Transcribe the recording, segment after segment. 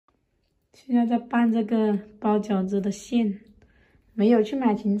现在在拌这个包饺子的馅，没有去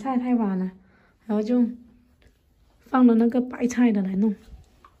买芹菜，太晚了，然后就放了那个白菜的来弄，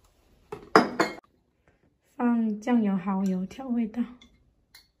放酱油、蚝油调味道，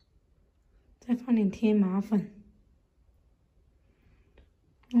再放点天麻粉，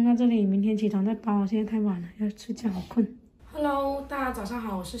弄到这里，明天起床再包。现在太晚了，要睡觉，好困。Hello， 大家早上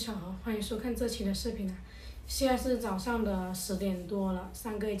好，我是小何，欢迎收看这期的视频啊。现在是早上的10点多了，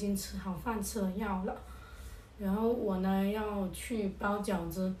三哥已经吃好饭，吃了药了。然后我呢要去包饺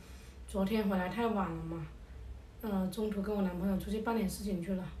子，昨天回来太晚了嘛，中途跟我男朋友出去办点事情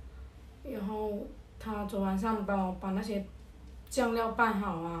去了。然后他昨晚上帮我把那些酱料拌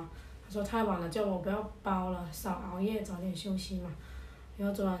好啊，他说太晚了，叫我不要包了，少熬夜，早点休息嘛。然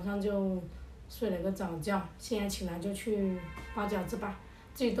后昨晚上就睡了个早觉，现在起来就去包饺子吧，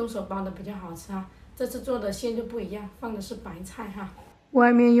自己动手包的比较好吃啊。这次做的馅就不一样，放的是白菜哈。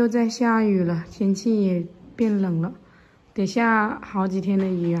外面又在下雨了，天气也变冷了，得下好几天的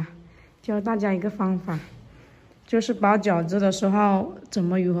雨啊。教大家一个方法，就是包饺子的时候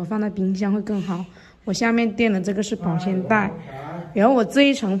如何放在冰箱会更好。我下面垫的这个是保鲜袋，然后我这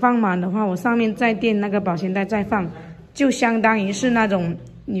一层放满的话，我上面再垫那个保鲜袋再放，就相当于是那种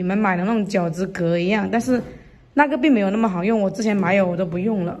你们买的那种饺子壳一样，但是那个并没有那么好用，我之前买有我都不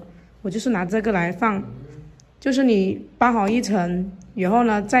用了。我就是拿这个来放，就是你包好一层，然后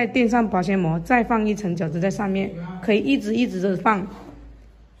呢再垫上保鲜膜，再放一层饺子在上面，可以一直的放。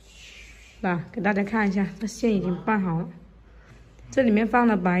给大家看一下，这馅已经拌好了，这里面放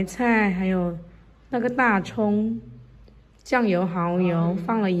了白菜，还有那个大葱、酱油、蚝油，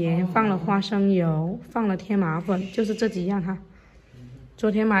放了盐，放了花生油，放了天麻粉，就是这几样哈。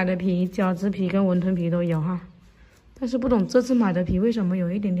昨天买的皮，饺子皮跟馄饨皮都有哈。但是不懂这次买的皮为什么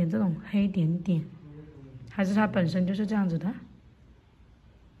有一点点这种黑点点，还是它本身就是这样子的？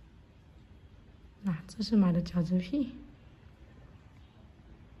这是买的饺子皮，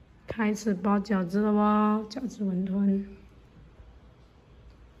开始包饺子了哦，饺子馄饨。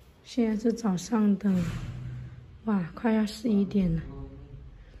现在是早上的，快要11点了。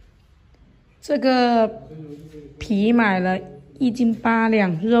这个皮买了1斤8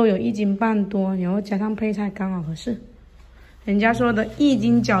两，肉有1斤半多，然后加上配菜刚好合适。人家说的1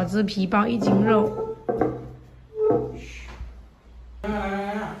斤饺子皮包1斤肉。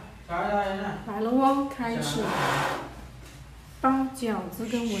来了哦，开始包饺子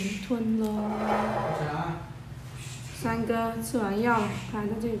跟馄饨喽。三哥吃完药了，还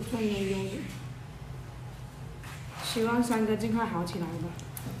在这里转悠悠的。希望三哥尽快好起来吧。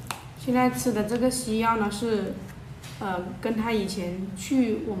现在吃的这个西药呢是，跟他以前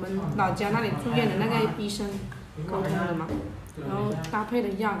去我们老家那里住院的那个医生沟通的嘛，然后搭配的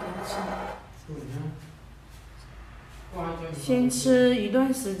药给他吃。先吃一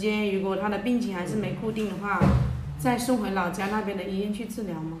段时间，如果他的病情还是没固定的话，再送回老家那边的医院去治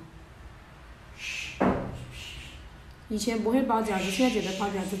疗嘛。以前不会包饺子，现在觉得包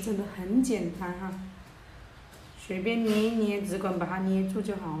饺子真的很简单哈，随便捏一捏，只管把它捏住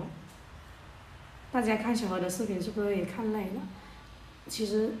就好了。大家看小何的视频是不是也看累了？其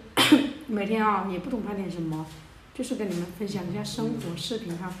实每天也不懂拍点什么，就是跟你们分享一下生活视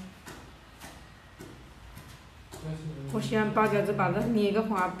频哈。我喜欢包饺子，把它捏个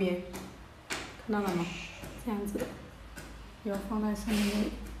花边，看到了吗？这样子的，然后放在上面那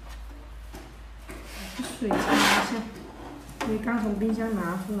里，水擦一下，因为刚从冰箱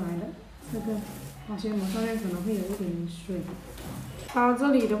拿出来的，这个保鲜膜上面可能会有一点水。包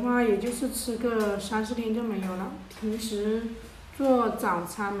这里的话，也就是吃个3、4天就没有了。平时做早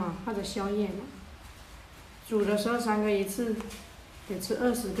餐嘛，或者宵夜嘛，煮的时候3个一次得吃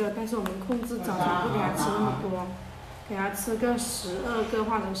20个，但是我们控制早餐不给他吃那么多，给他吃个12个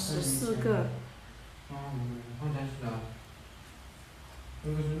或者14个。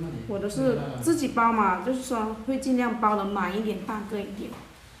我都是自己包嘛，就是说会尽量包的满一点，大个一点。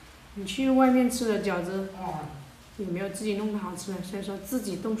你去外面吃的饺子，也没有自己弄的好吃的，所以说自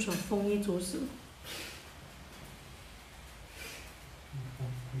己动手丰衣足食。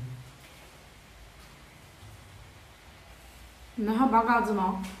你们还包饺子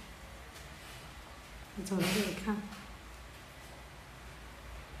吗？你走到这里看，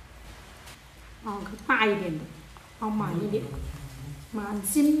包个大一点的，包满一点，满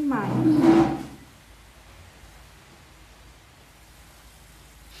心满意。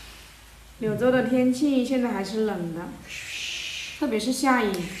柳州的天气现在还是冷的，特别是下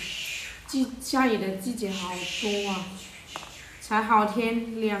雨的季节好多啊！才好天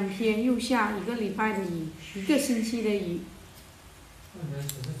2天又下1个礼拜的雨，1个星期的雨。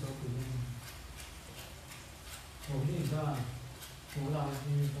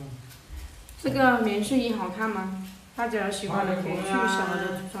这个棉睡衣好看吗？大家有喜欢的可以去小何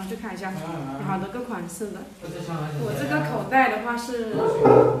的橱窗去看一下，有好多个款式的。我这个口袋的话是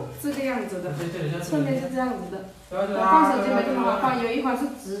这个样子的，侧面是这样子的。我放手机没这么好放，有一款是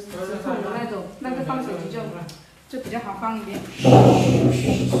直筒的那种，那个放手机就比较好放一点。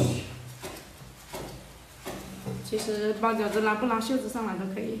其实包饺子拉不拉袖子上来都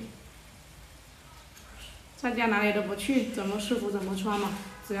可以。在家哪里都不去，怎么舒服怎么穿嘛，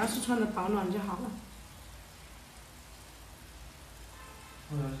只要是穿的保暖就好了。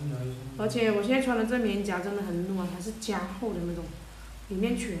而且我现在穿的这棉夹真的很暖，它是加厚的那种，里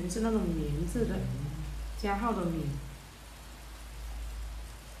面全是那种棉质的，加厚的棉。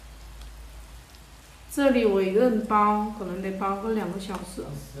这里我一个人包，可能得包个2个小时，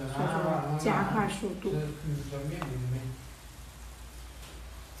所以说加快速度。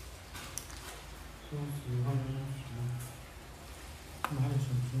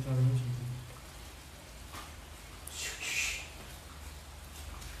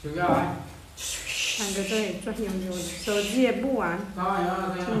三哥这里转悠悠的，手机也不玩，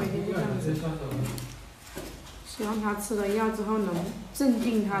就每天就这样子。希望他吃了药之后能镇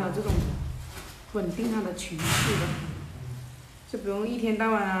定他的这种，稳定他的情绪的，就不用一天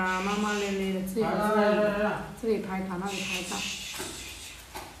到晚啊骂骂咧咧的，自己这里拍他那里拍他。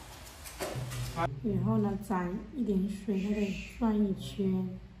然后呢，沾一点水在这里转一圈，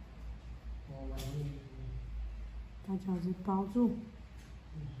把饺子包住，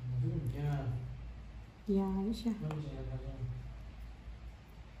压一下。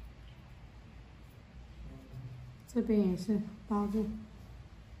这边也是包住。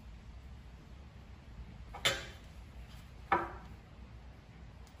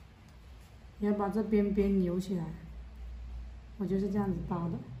你要把这边边扭起来，我就是这样子包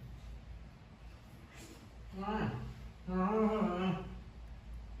的。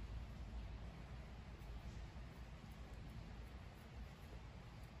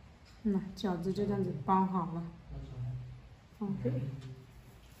饺子就这样子包好了，放这里。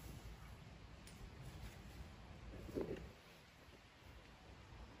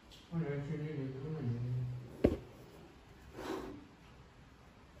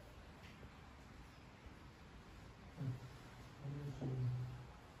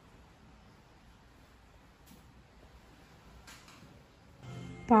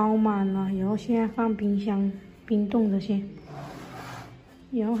包满了，然后现在放冰箱冰冻着先，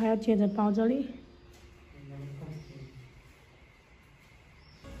然后还要接着包这里。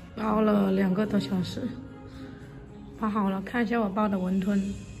包了2个多小时，包好了，看一下我包的馄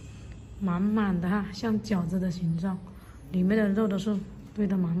饨，满满的哈，像饺子的形状，里面的肉都是堆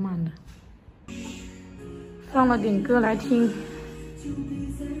得满满的。放了点歌来听。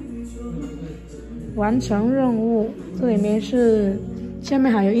完成任务，这里面是下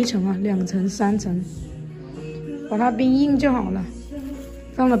面还有1层啊，2层、3层，把它冰硬就好了。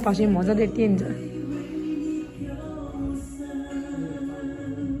放了保鲜膜在这里垫着。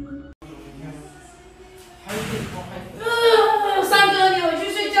三哥，你回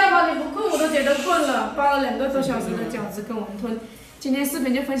去睡觉吧，你不困我都觉得困了。包了2个多小时的饺子跟馄饨，今天视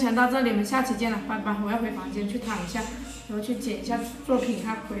频就分享到这里，我们下期见了，拜拜！我要回房间去躺一下，然后去剪一下作品，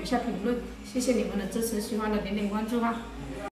回一下评论，谢谢你们的支持，喜欢的点点关注哈。